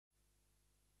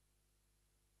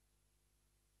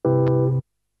I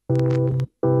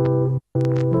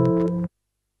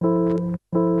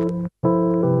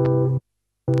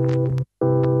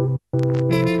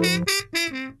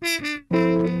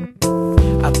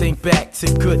think back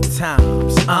to good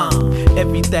times,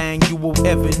 everything you will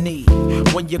ever need.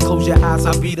 When you close your eyes,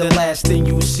 I'll be the last thing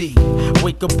you see.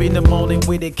 Wake up in the morning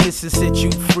with a kiss and set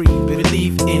you free.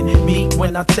 Believe in me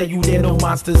when I tell you there no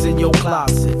monsters in your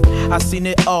closet. I seen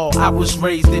it all, I was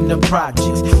raised in the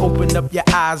projects. Open up your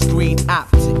eyes, green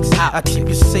optics. I keep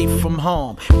you safe from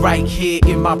harm, right here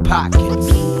in my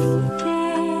pockets.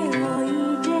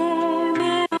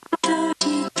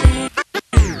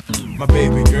 My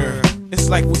baby girl, it's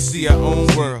like we see our own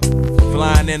world,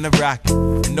 flying in a rocket,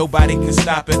 and nobody can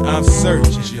stop it. I'm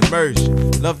searching,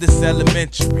 immersion, love this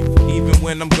elementary. Even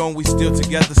when I'm gone, we still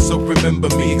together, so remember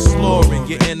me. Exploring,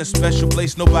 you're in a special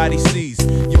place nobody sees.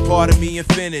 You're part of me,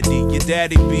 infinity. Your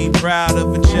daddy be proud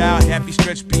of a child, happy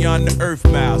stretched beyond the earth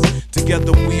miles.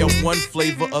 Together we are one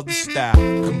flavor of the style,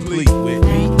 complete with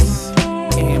beats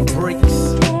and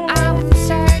breaks. I'm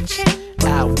searching,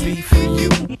 I'll be for you.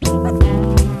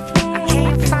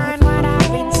 can't find what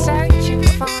I've been searching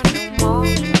for no more.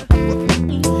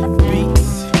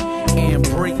 Beats and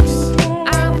breaks.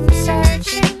 I'm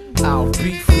searching, I'll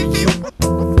be for you.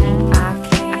 I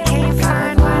can't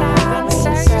find what I've been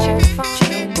searching for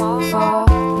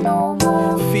no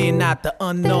more. Fear not the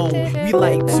unknown. We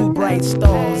like two bright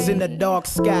stars in the dark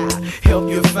sky. Help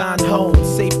you find home,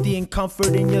 safety and comfort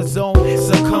in your zone.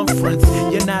 Circumference,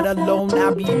 you're not alone.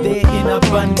 I'll be there in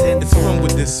abundance. It's fun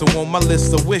with this, so on my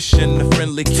list of wishing a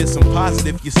friendly kiss. I'm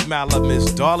positive you smile, I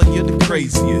miss. Darling, you're the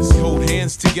craziest. Hold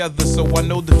hands together, so I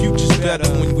know the future's better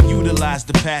when we utilize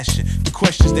the passion, the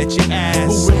questions that you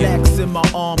ask. Who relax in my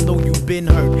arm, though you've been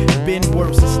hurt, been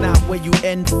worse. It's not where you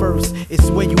end first, it's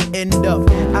where you end up.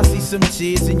 I see some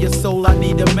tears in your soul, I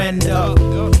need to mend up.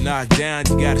 Knock down,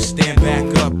 you gotta stand back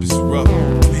up, it's rough.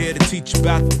 I'm here to teach you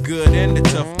about the good and the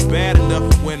tough, the bad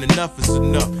enough when enough is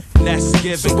enough, and that's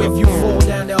giving. So if you fall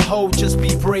down the hole, just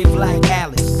be brave like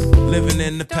Alice. Living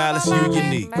in the palace, you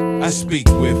unique. I speak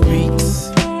with beats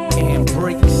and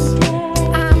breaks.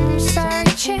 I'm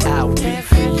searching, I'll be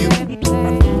for you.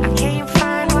 I can't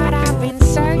find what I've been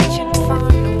searching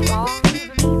for no more.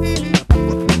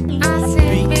 I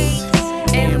said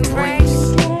beats and breaks.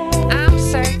 I'm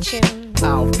searching,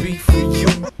 I'll be for you.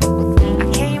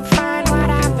 I can't find what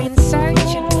I've been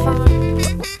searching for.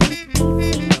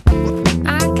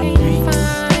 I can't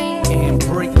find And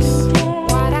breaks.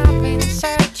 what I've been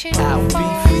searching I'll for. be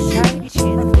for you.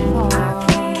 I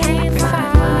can't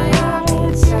find what I've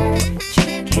been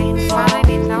searching. Can't find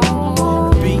it no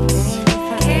more. Beats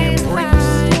Can't and breaks.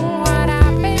 find what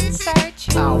I've been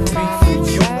searching I'll be for. for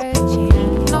you.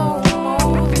 Searching no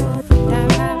more. No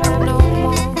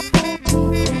more.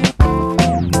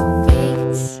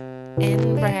 Beats and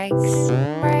breaks.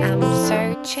 I'm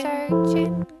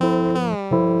searching.